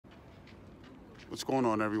What's going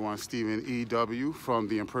on, everyone? Stephen E.W. from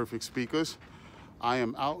The Imperfect Speakers. I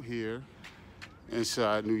am out here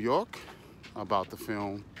inside New York about to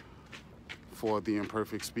film for The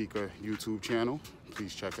Imperfect Speaker YouTube channel.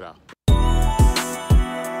 Please check it out.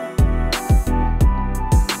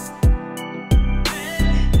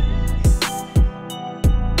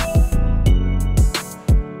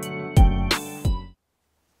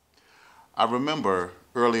 I remember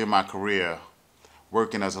early in my career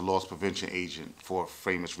working as a loss prevention agent for a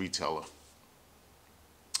famous retailer.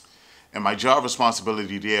 And my job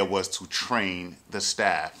responsibility there was to train the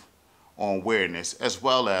staff on awareness as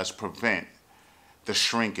well as prevent the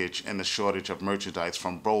shrinkage and the shortage of merchandise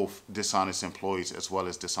from both dishonest employees as well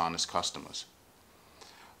as dishonest customers.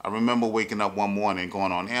 I remember waking up one morning,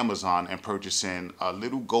 going on Amazon and purchasing a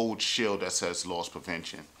little gold shield that says loss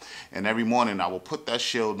prevention. And every morning I will put that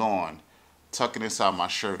shield on, tuck it inside my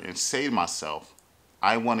shirt and say to myself,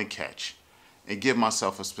 I want to catch, and give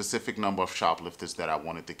myself a specific number of shoplifters that I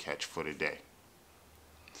wanted to catch for the day.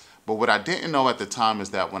 But what I didn't know at the time is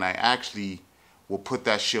that when I actually will put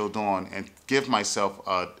that shield on and give myself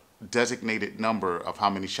a designated number of how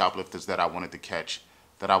many shoplifters that I wanted to catch,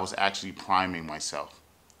 that I was actually priming myself.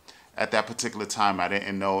 At that particular time, I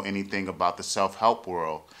didn't know anything about the self-help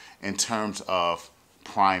world in terms of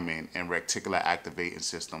priming and reticular activating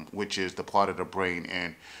system, which is the part of the brain,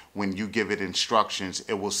 and when you give it instructions,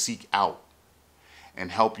 it will seek out and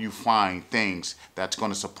help you find things that's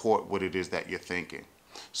going to support what it is that you're thinking.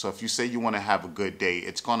 So if you say you want to have a good day,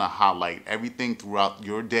 it's going to highlight everything throughout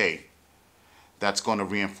your day that's going to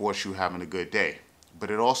reinforce you having a good day. But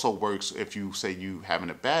it also works if you say you having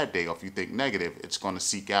a bad day, or if you think negative, it's going to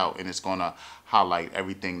seek out and it's going to highlight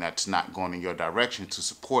everything that's not going in your direction to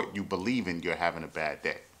support you believing you're having a bad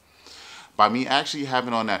day. By me actually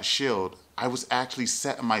having on that shield, I was actually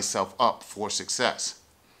setting myself up for success,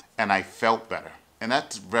 and I felt better. And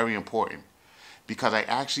that's very important because I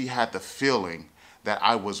actually had the feeling that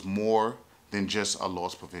I was more than just a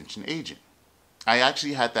loss prevention agent. I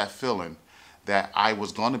actually had that feeling that I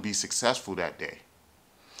was going to be successful that day.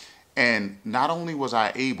 And not only was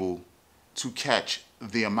I able to catch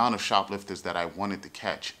the amount of shoplifters that I wanted to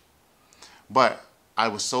catch, but I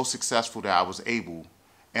was so successful that I was able,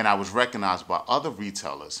 and I was recognized by other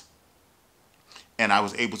retailers, and I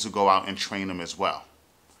was able to go out and train them as well.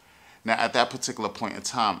 Now, at that particular point in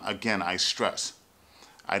time, again, I stress,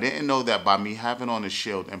 I didn't know that by me having on the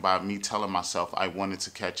shield and by me telling myself I wanted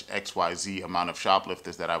to catch XYZ amount of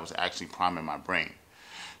shoplifters that I was actually priming my brain.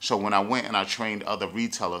 So when I went and I trained other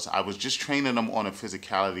retailers, I was just training them on the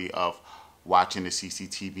physicality of watching the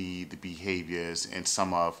CCTV, the behaviors, and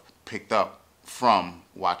some of picked up from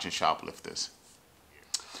watching shoplifters.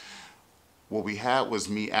 What we had was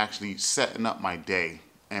me actually setting up my day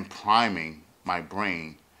and priming my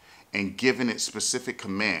brain and giving it specific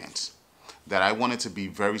commands that I wanted to be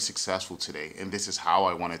very successful today, and this is how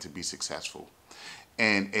I wanted to be successful.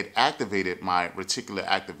 And it activated my reticular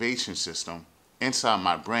activation system inside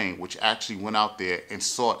my brain, which actually went out there and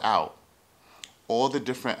sought out all the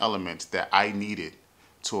different elements that I needed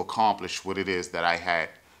to accomplish what it is that I had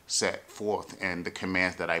set forth and the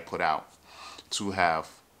commands that I put out to have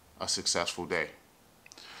a successful day.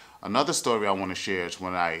 Another story I want to share is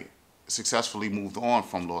when I successfully moved on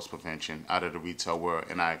from loss prevention out of the retail world,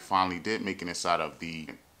 and I finally did make it inside of the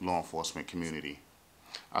law enforcement community.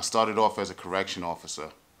 I started off as a correction officer.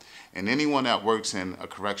 And anyone that works in a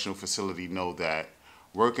correctional facility know that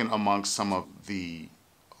working amongst some of the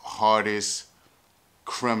hardest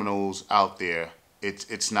criminals out there,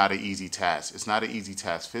 it's not an easy task. It's not an easy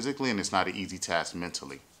task physically, and it's not an easy task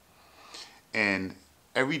mentally. And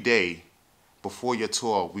every day before your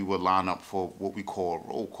tour, we would line up for what we call a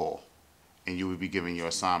roll call, and you would be given your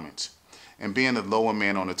assignments. And being the lower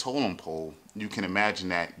man on the totem pole, you can imagine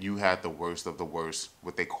that you had the worst of the worst,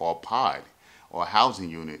 what they call pod, or a housing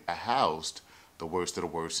unit that housed the worst of the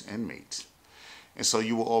worst inmates. And so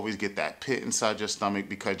you will always get that pit inside your stomach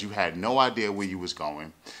because you had no idea where you was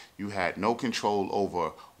going. You had no control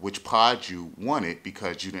over which pod you wanted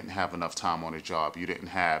because you didn't have enough time on the job. You didn't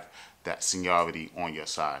have that seniority on your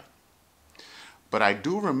side. But I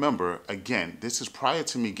do remember, again, this is prior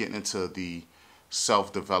to me getting into the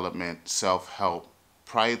self-development, self-help,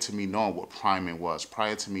 prior to me knowing what priming was,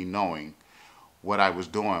 prior to me knowing what I was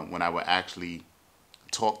doing when I would actually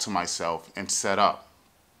talk to myself and set up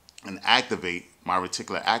and activate my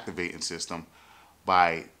reticular activating system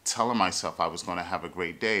by telling myself I was going to have a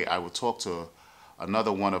great day. I would talk to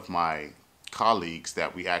another one of my colleagues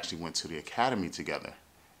that we actually went to the academy together,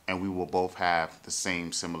 and we will both have the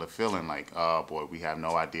same similar feeling like, oh boy, we have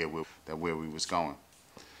no idea where we was going.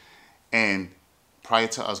 And prior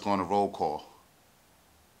to us going to roll call,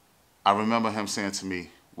 I remember him saying to me,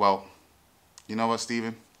 well, you know what,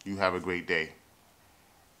 Stephen, you have a great day.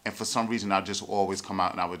 And for some reason, I just always come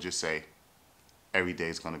out and I would just say, every day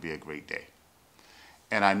is going to be a great day.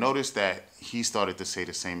 And I noticed that he started to say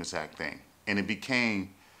the same exact thing. And it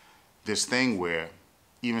became this thing where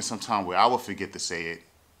even sometimes where I would forget to say it,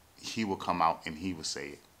 he would come out and he would say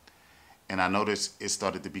it. And I noticed it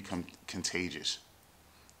started to become contagious.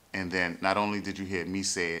 And then not only did you hear me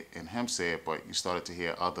say it and him say it, but you started to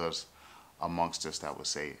hear others amongst us that would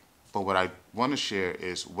say it. But what I want to share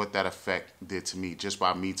is what that effect did to me just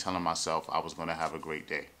by me telling myself I was going to have a great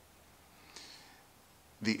day.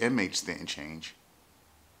 The inmates didn't change.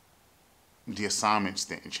 The assignments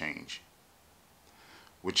didn't change.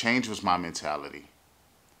 What changed was my mentality.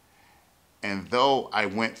 And though I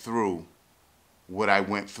went through what I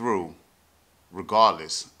went through,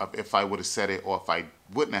 regardless of if I would have said it or if I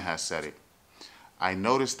wouldn't have said it, I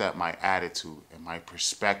noticed that my attitude and my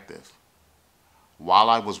perspective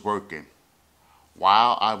while I was working,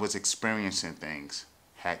 while I was experiencing things,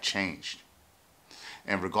 had changed.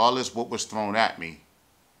 And regardless what was thrown at me,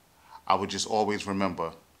 I would just always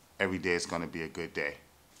remember every day is going to be a good day.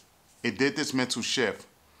 It did this mental shift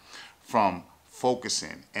from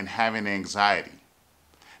focusing and having anxiety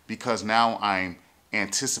because now I'm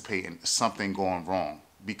anticipating something going wrong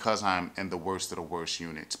because I'm in the worst of the worst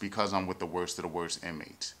units, because I'm with the worst of the worst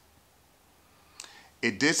inmates.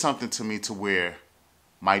 It did something to me to where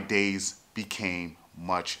my days became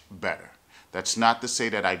much better. That's not to say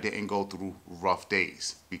that I didn't go through rough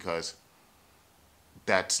days, because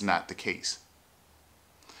that's not the case.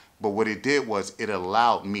 But what it did was it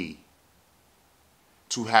allowed me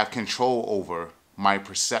to have control over my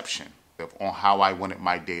perception on how I wanted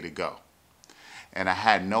my day to go. And I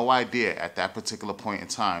had no idea at that particular point in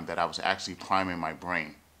time that I was actually priming my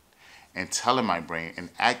brain and telling my brain and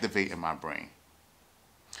activating my brain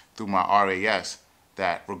through my RAS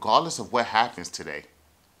that regardless of what happens today,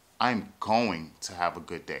 I'm going to have a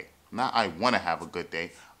good day. Not I want to have a good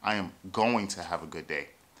day, I am going to have a good day.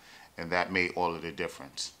 And that made all of the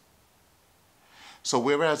difference. So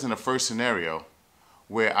whereas in the first scenario,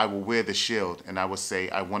 where I will wear the shield and I would say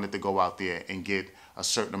I wanted to go out there and get a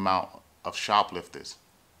certain amount of shoplifters,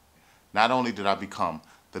 not only did I become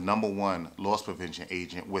the #1 loss prevention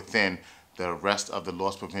agent within the rest of the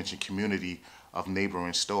loss prevention community of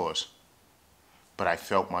neighboring stores, but I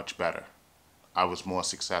felt much better. I was more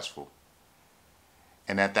successful.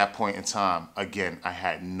 And at that point in time, again, I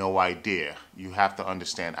had no idea. You have to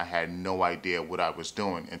understand, I had no idea what I was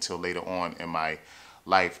doing until later on in my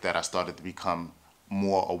life that I started to become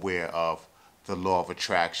more aware of the law of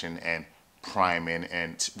attraction and priming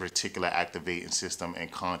and reticular activating system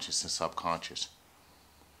and conscious and subconscious.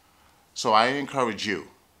 So I encourage you,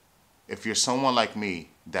 if you're someone like me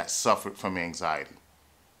that suffered from anxiety,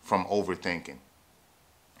 from overthinking,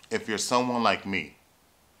 if you're someone like me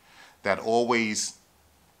that always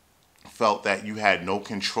felt that you had no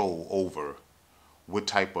control over what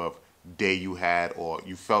type of day you had, or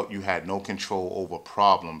you felt you had no control over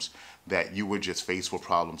problems, that you were just faced with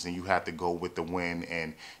problems and you had to go with the wind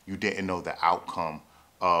and you didn't know the outcome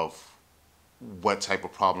of what type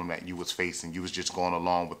of problem that you was facing, you was just going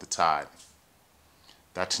along with the tide.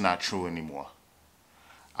 That's not true anymore.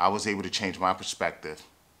 I was able to change my perspective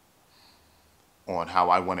on how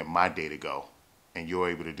I wanted my day to go, and you're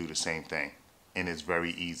able to do the same thing. And it's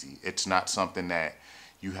very easy. It's not something that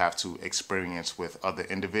you have to experience with other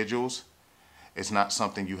individuals. It's not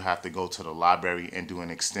something you have to go to the library and do an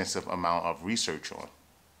extensive amount of research on.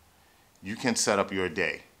 You can set up your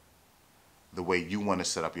day the way you want to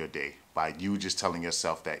set up your day by you just telling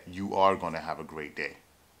yourself that you are going to have a great day.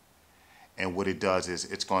 And what it does is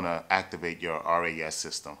it's going to activate your RAS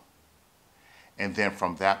system. And then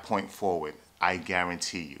from that point forward, I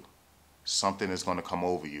guarantee you, something is going to come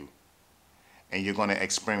over you and you're going to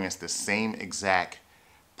experience the same exact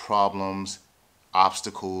problems,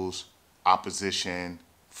 obstacles, opposition,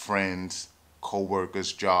 friends,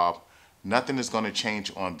 co-workers, job. Nothing is going to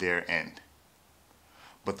change on their end.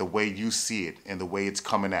 But the way you see it and the way it's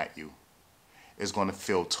coming at you is going to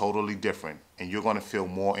feel totally different, and you're going to feel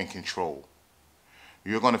more in control.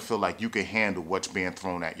 You're going to feel like you can handle what's being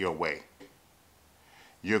thrown at your way.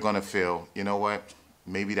 You're going to feel, you know what,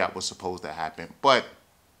 maybe that was supposed to happen, but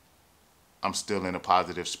I'm still in a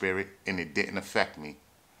positive spirit and it didn't affect me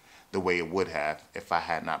the way it would have if I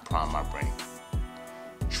had not primed my brain.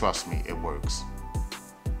 Trust me, it works.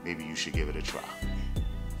 Maybe you should give it a try.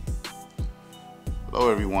 Hello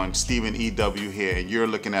everyone, Stephen E.W. here, and you're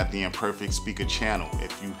looking at the Imperfect Speaker channel.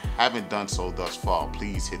 If you haven't done so thus far,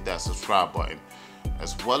 please hit that subscribe button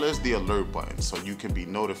as well as the alert button so you can be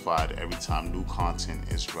notified every time new content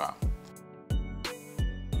is dropped.